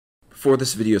Before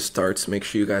this video starts, make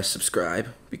sure you guys subscribe,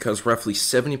 because roughly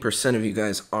 70% of you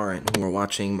guys aren't who are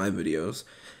watching my videos.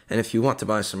 And if you want to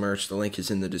buy some merch, the link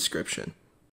is in the description.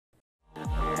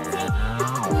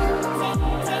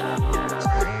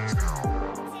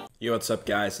 Yo, what's up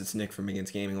guys? It's Nick from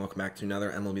Begins Gaming. Welcome back to another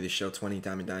MLB The Show 20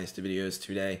 Diamond Dynasty videos.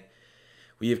 Today,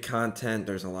 we have content.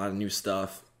 There's a lot of new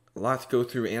stuff, a lot to go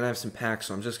through, and I have some packs,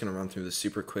 so I'm just going to run through this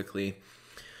super quickly.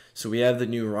 So we have the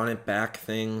new run it back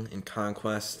thing in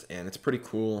Conquest, and it's pretty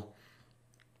cool.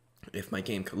 If my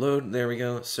game could load, there we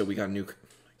go. So we got a new,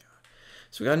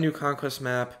 so we got a new Conquest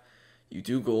map. You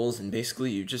do goals, and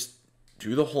basically you just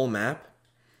do the whole map,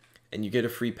 and you get a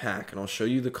free pack. And I'll show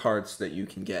you the cards that you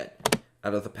can get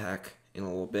out of the pack in a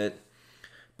little bit.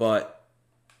 But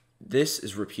this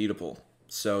is repeatable,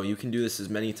 so you can do this as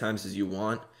many times as you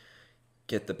want.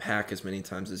 Get the pack as many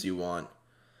times as you want.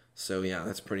 So yeah,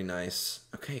 that's pretty nice.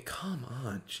 Okay, come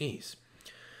on, jeez.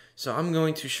 So I'm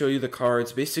going to show you the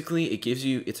cards. Basically, it gives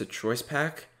you, it's a choice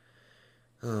pack.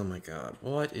 Oh my god,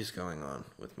 what is going on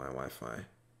with my Wi-Fi?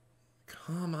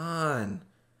 Come on.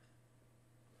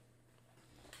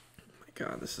 Oh my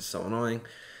god, this is so annoying.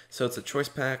 So it's a choice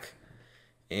pack,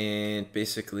 and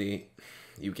basically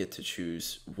you get to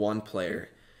choose one player.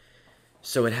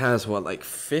 So it has, what, like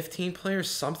 15 players,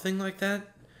 something like that?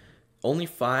 Only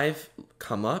 5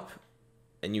 come up,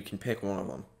 and you can pick one of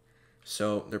them.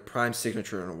 So they're prime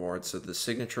signature and awards. So the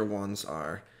signature ones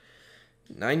are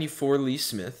 94 Lee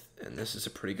Smith, and this is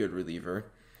a pretty good reliever.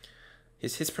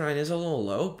 His hits per 9 is a little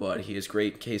low, but he has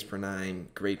great Ks per 9,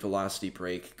 great velocity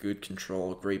break, good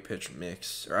control, great pitch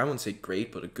mix. Or I wouldn't say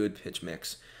great, but a good pitch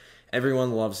mix.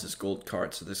 Everyone loves this gold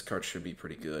card, so this card should be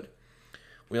pretty good.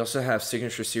 We also have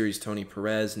Signature Series Tony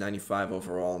Perez, 95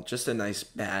 overall. Just a nice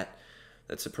bat.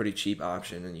 That's a pretty cheap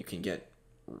option, and you can get,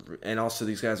 and also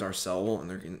these guys are sellable, and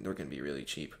they're gonna be really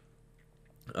cheap.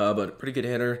 But a pretty good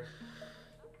hitter.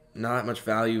 Not much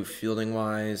value fielding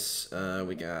wise.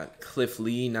 We got Cliff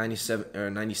Lee,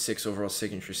 96 overall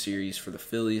Signature Series for the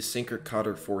Phillies. Sinker,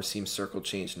 cutter, four seam, circle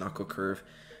change, knuckle curve.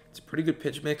 It's a pretty good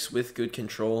pitch mix with good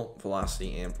control,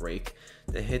 velocity, and break.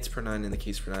 The hits per 9 and the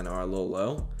Ks per 9 are a little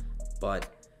low,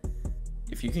 but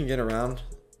if you can get around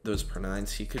those per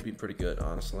 9s, he could be pretty good,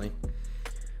 honestly.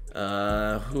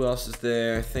 Who else is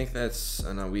there? I think that's,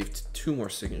 no, we have 2 more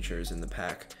signatures in the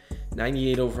pack.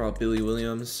 98 overall Billy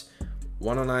Williams,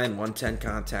 109, 110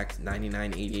 contact,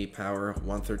 99, 88 power,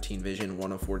 113 vision,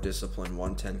 104 discipline,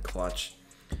 110 clutch.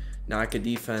 Not good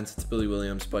defense, it's Billy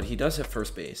Williams, but he does have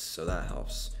first base, so that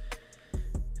helps.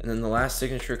 And then the last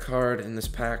signature card in this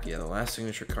pack, the last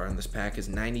signature card in this pack is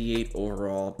 98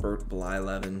 overall Bert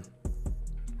Blyleven.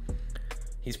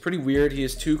 He's pretty weird. He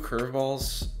has 2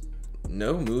 curveballs.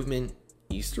 No movement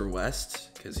east or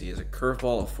west, because he has a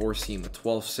curveball, a 4-seam, a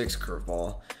 12-6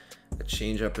 curveball, a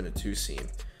changeup, and a 2-seam.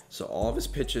 So all of his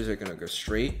pitches are going to go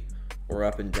straight or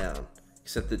up and down,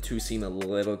 except the 2-seam a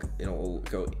little, it'll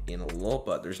go in a little,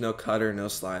 but there's no cutter, no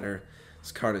slider.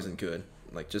 This card isn't good.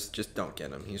 Like, just don't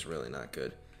get him. He's really not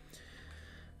good.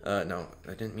 No,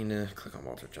 I didn't mean to click on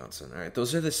Walter Johnson. All right,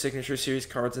 those are the Signature Series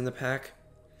cards in the pack.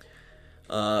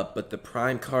 But the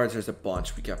prime cards, there's a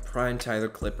bunch. We got prime Tyler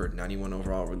Clippard, 91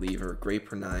 overall reliever, great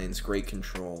per 9s, great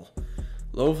control,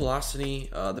 low velocity.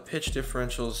 The pitch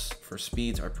differentials for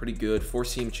speeds are pretty good.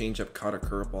 4-seam changeup, cutter,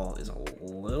 curveball is a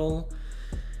little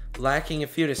lacking.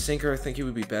 If he had a sinker, I think he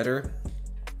would be better.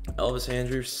 Elvis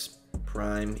Andrus,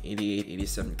 prime, 88,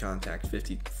 87 contact,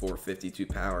 54, 52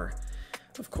 power.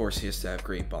 Of course, he has to have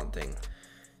great bunting,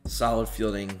 solid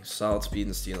fielding, solid speed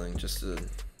and stealing. Just a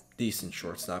decent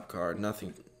shortstop card,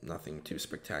 nothing too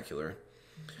spectacular.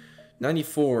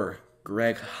 94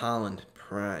 Greg Holland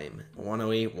prime,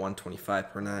 108,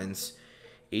 125 per 9s,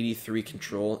 83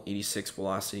 control, 86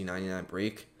 velocity, 99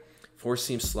 break,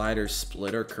 4-seam slider,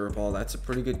 splitter, curveball. That's a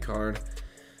pretty good card.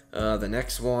 The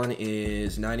next one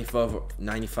is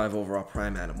 95 overall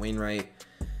prime Adam Wainwright.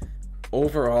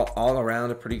 Overall, all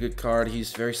around a pretty good card.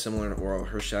 He's very similar to Oral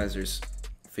Hershiser's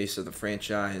face of the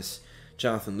franchise.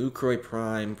 Jonathan Lucroy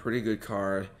prime, pretty good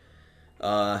card.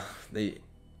 I'm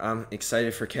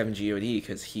excited for Kevin G.O.D.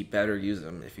 because he better use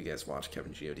him. If you guys watch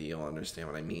Kevin G.O.D., you'll understand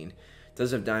what I mean.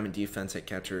 Does have diamond defense at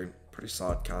catcher, pretty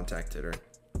solid contact hitter.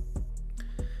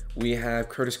 We have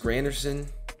Curtis Granderson,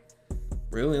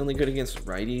 really only good against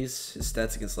righties. His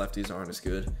stats against lefties aren't as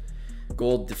good.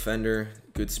 Gold defender,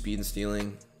 good speed and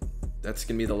stealing. That's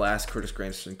going to be the last Curtis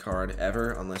Granderson card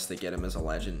ever, unless they get him as a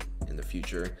legend in the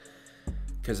future,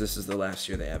 because this is the last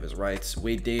year they have his rights.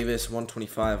 Wade Davis,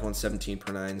 125, 117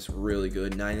 per 9s, really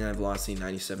good. 99 velocity,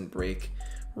 97 break,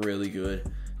 really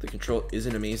good. The control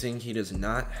isn't amazing. He does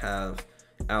not have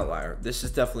outlier. This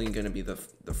is definitely going to be the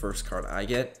first card I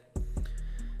get.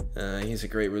 He's a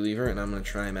great reliever, and I'm going to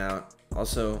try him out.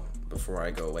 Also, before I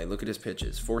go away, look at his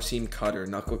pitches. Four-seam cutter,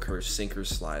 knuckle curve, sinker,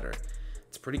 slider.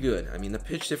 It's pretty good. I mean, the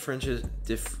pitch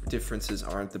differences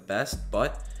aren't the best,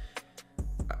 but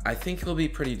I think he'll be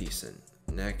pretty decent.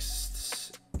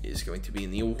 Next is going to be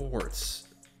in the awards.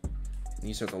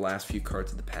 These are the last few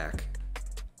cards of the pack.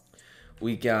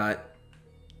 We got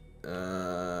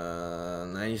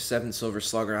 97 Silver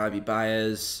Slugger, Javi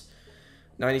Baez.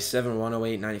 97,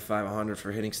 108, 95, 100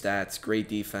 for hitting stats. Great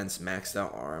defense, maxed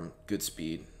out arm, good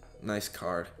speed. Nice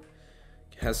card.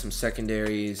 Has some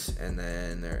secondaries, and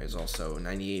then there is also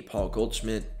 98 Paul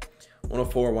Goldschmidt.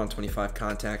 104, 125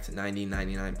 contact, 90,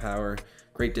 99 power.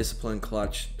 Great discipline,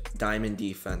 clutch, diamond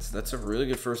defense. That's a really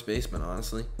good first baseman,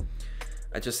 honestly.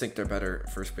 I just think they're better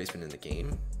first baseman in the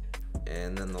game.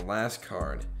 And then the last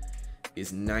card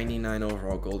is 99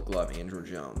 overall gold glove, Andrew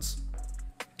Jones.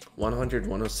 100,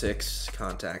 106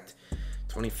 contact,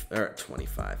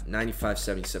 25, 95,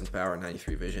 77 power,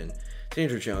 93 vision.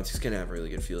 Andrew Jones, he's going to have really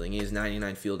good fielding. He has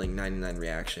 99 fielding, 99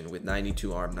 reaction with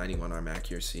 92 arm, 91 arm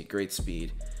accuracy, great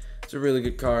speed. It's a really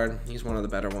good card. He's one of the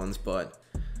better ones, but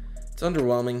it's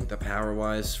underwhelming, the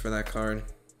power-wise, for that card.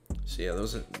 So yeah,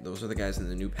 those are the guys in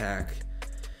the new pack.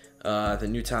 The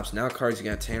new Tops Now cards, you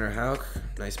got Tanner Houck,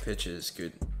 nice pitches,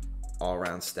 good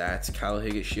all-around stats. Kyle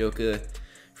Higashioka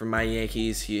from my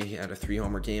Yankees, he had a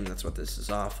 3-homer game. That's what this is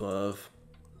off of.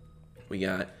 We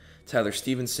got Tyler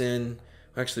Stevenson,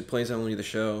 who actually plays on Only the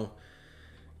Show.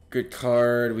 Good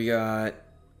card. We got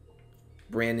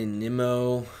Brandon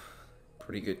Nimmo,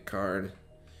 pretty good card.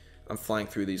 I'm flying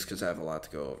through these because I have a lot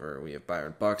to go over. We have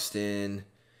Byron Buxton.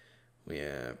 We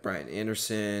have Brian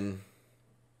Anderson.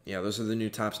 Yeah, those are the new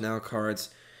Tops Now cards.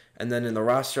 And then in the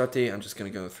roster update, I'm just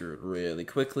going to go through it really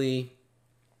quickly.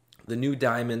 The new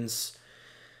diamonds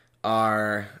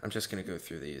are, I'm just going to go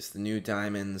through these. The new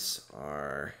diamonds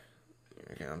are,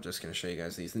 okay, I'm just going to show you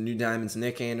guys these. The new diamonds,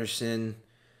 Nick Anderson,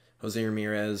 Jose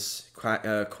Ramirez,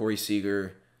 Corey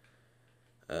Seager,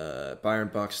 Byron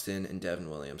Buxton, and Devin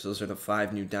Williams. Those are the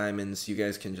 5 new diamonds. You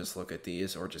guys can just look at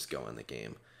these or just go in the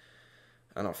game.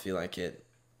 I don't feel like it.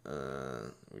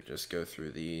 We just go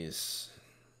through these.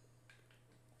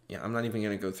 Yeah, I'm not even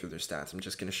going to go through their stats. I'm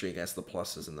just going to show you guys the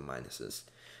pluses and the minuses.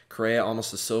 Correa,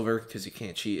 almost a silver because you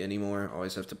can't cheat anymore.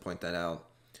 Always have to point that out.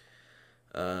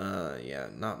 Yeah,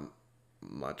 not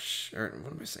much. Or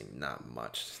what am I saying? Not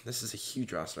much. This is a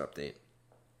huge roster update.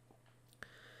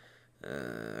 All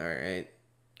right.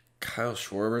 Kyle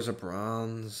Schwarber's a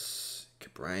bronze.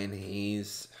 Brian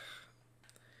Hayes.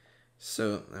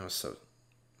 That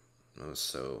was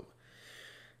so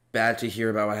bad to hear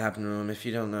about what happened to him. If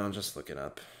you don't know, just look it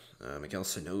up. Miguel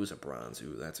Sano's a bronze.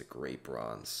 Ooh, that's a great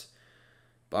bronze.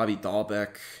 Bobby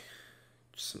Dahlbeck,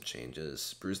 some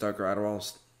changes. Bruce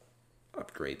Gratterall's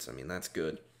upgrades. I mean, that's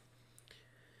good.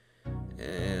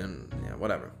 And yeah,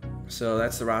 whatever. So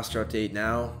that's the roster update.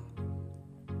 Now,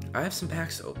 I have some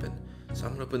packs to open. So I'm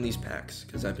going to open these packs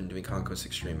because I've been doing Conquest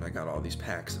Extreme and I got all these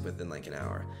packs within like an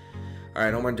hour.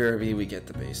 Alright, Omar Derby, we get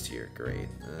the base tier. Great.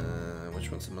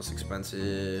 Which one's the most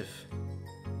expensive?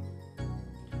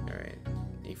 Alright.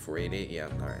 8488, yeah,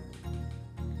 alright.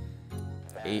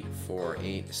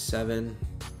 8487.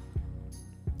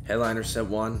 Headliner set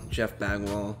 1, Jeff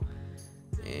Bagwell.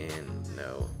 And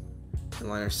no.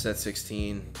 Headliner set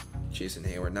 16, Jason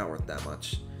Hayward, not worth that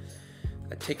much.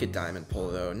 I take a diamond pull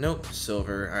though. Nope,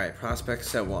 silver. Alright, prospect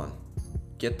set 1.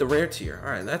 Get the rare tier.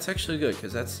 Alright, that's actually good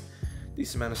because that's a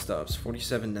decent amount of stubs.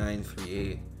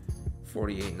 47,938,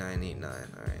 48,989.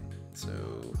 Alright, so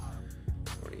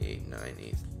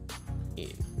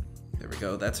 48,988. There we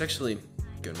go. That's actually a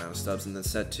good amount of stubs. And then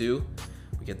set 2,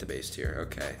 we get the base tier.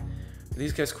 Okay. Are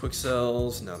these guys quick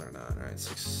sells? No, they're not. Alright,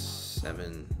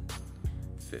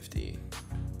 6,750.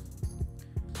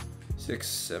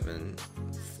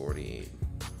 6,748.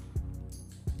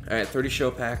 Alright, 30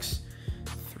 show packs,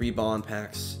 3 bond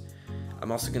packs.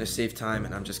 I'm also going to save time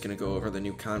and I'm just going to go over the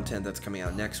new content that's coming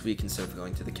out next week instead of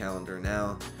going to the calendar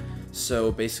now.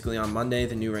 So basically on Monday,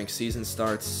 the new ranked season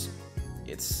starts.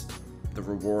 It's the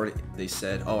reward. They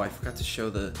said, oh, I forgot to show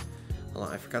the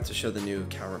new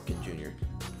Cal Ripken Jr.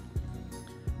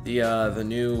 The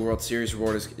new World Series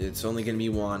reward it's only going to be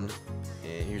 1. And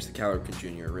here's the Cal Ripken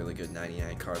Jr., a really good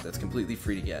 99 card that's completely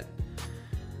free to get.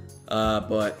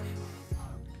 But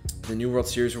the new World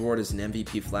Series reward is an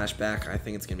MVP flashback. I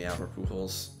think it's going to be Albert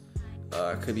Pujols.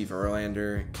 Could be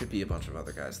Verlander. Could be a bunch of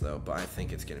other guys, though. But I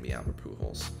think it's going to be Albert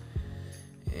Pujols.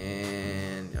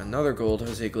 And another gold,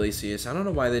 Jose Iglesias. I don't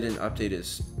know why they didn't update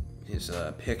his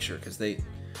picture, because they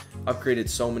upgraded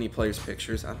so many players'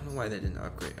 pictures. I don't know why they didn't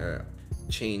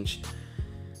change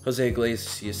Jose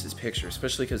Iglesias' picture,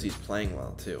 especially because he's playing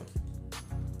well, too.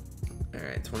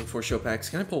 Alright, 24 show packs.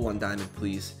 Can I pull one diamond,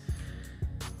 please?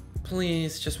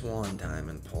 Please, just one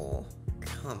diamond pull.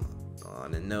 Come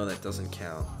on, and no, that doesn't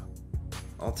count.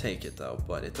 I'll take it though,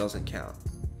 but it doesn't count.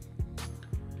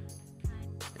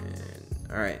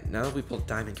 And alright, now that we pulled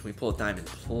diamond, can we pull a diamond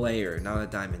player, not a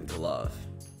diamond glove?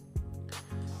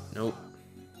 Nope.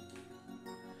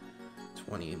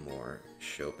 20 more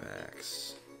show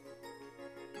packs.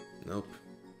 Nope.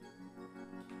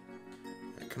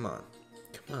 Come on.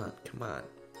 Come on. Come on.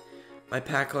 My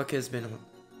pack luck has been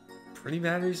pretty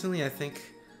bad recently, I think.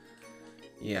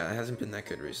 Yeah, it hasn't been that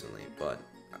good recently, but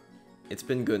it's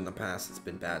been good in the past. It's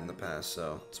been bad in the past,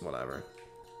 so it's whatever.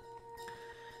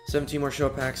 17 more show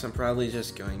packs. I'm probably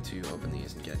just going to open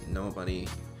these and get nobody.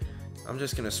 I'm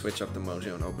just going to switch up the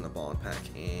mojo and open a ball and pack.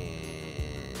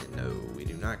 And no, we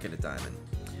do not get a diamond.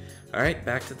 Alright,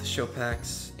 back to the show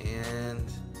packs. And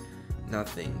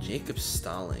nothing. Jacob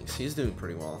Stallings. He's doing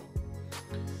pretty well.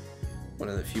 One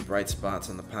of the few bright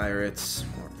spots on the Pirates.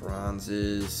 More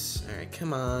bronzes. Alright,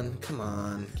 come on. Come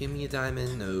on. Give me a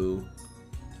diamond. No.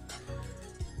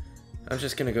 I'm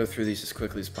just going to go through these as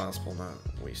quickly as possible. Not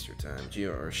waste your time.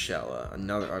 Gio Urshela.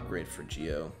 Another upgrade for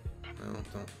Gio. No,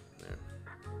 don't. There.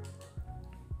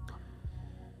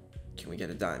 Can we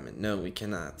get a diamond? No, we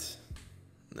cannot.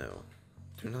 No.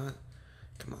 Do not.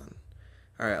 Come on.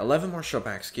 Alright, 11 more show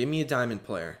packs. Give me a diamond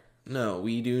player. No,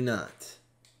 we do not.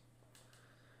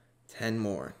 10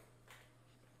 more.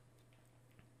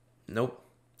 Nope.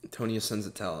 Antonio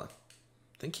Senzatella.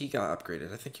 I think he got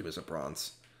upgraded. I think he was a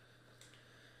bronze.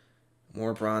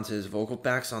 More bronzes. Vocal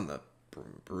backs on the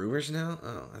Brewers now?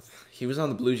 Oh, he was on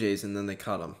the Blue Jays and then they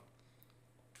cut him.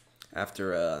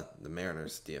 After the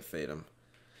Mariners DFA'd him.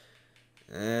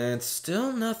 And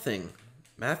still nothing.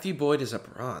 Matthew Boyd is a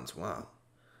bronze. Wow.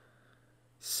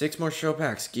 6 more show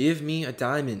packs. Give me a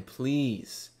diamond,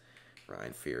 please.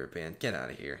 Ryan Fearband, get out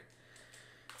of here.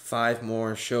 5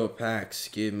 more show packs.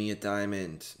 Give me a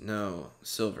diamond. No.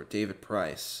 Silver. David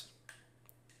Price.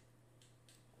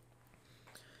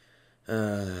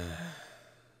 Heimer.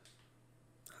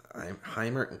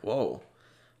 Whoa.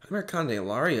 Heimer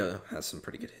Candelario has some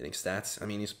pretty good hitting stats. I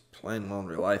mean, he's playing well in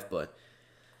real life, but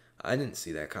I didn't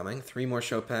see that coming. 3 more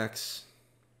show packs.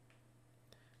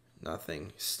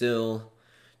 Nothing. Still,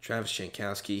 Travis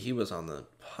Jankowski. He was on the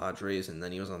Padres, and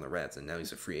then he was on the Reds, and now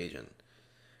he's a free agent.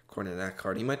 According to that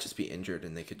card, he might just be injured,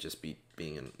 and they could just be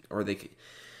being in, or they could,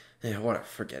 yeah, whatever,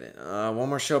 forget it. 1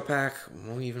 more show pack.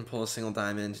 Won't we even pull a single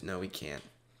diamond? No, we can't.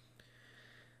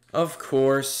 Of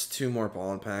course, 2 more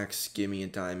ball and packs. Give me a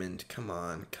diamond. Come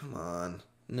on, come on.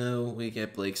 No, we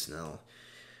get Blake Snell.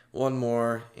 1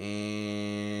 more,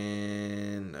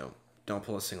 and no. Don't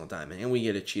pull a single diamond. And we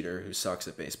get a cheater who sucks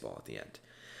at baseball at the end.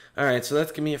 Alright, so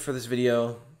that's going to be it for this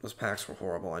video. Those packs were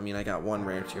horrible. I mean, I got 1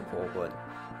 rare tier pull, but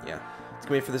yeah. That's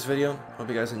going to be it for this video. Hope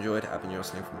you guys enjoyed. I've been your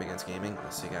listening from Big Guns Gaming.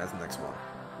 I'll see you guys in the next one.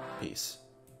 Peace.